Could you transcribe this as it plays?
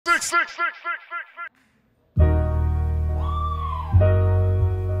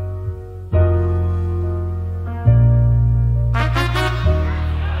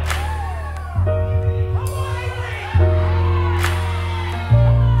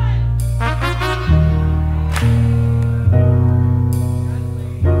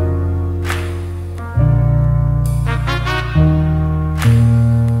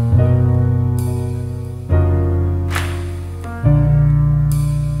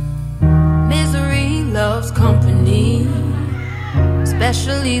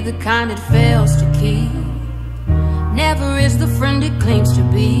Especially the kind it fails to keep. Never is the friend it claims to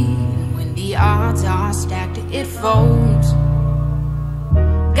be. When the odds are stacked, it folds.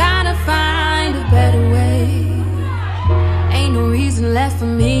 Gotta find a better way. Ain't no reason left for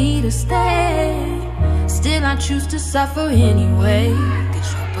me to stay. Still I choose to suffer anyway,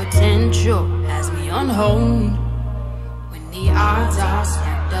 'cause your potential has me on hold. When the odds are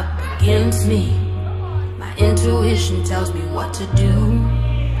stacked up against me, my intuition tells me what to do,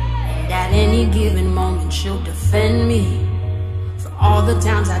 and at any given moment she'll defend me for all the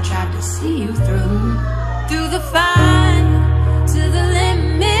times I tried to see you through the fire.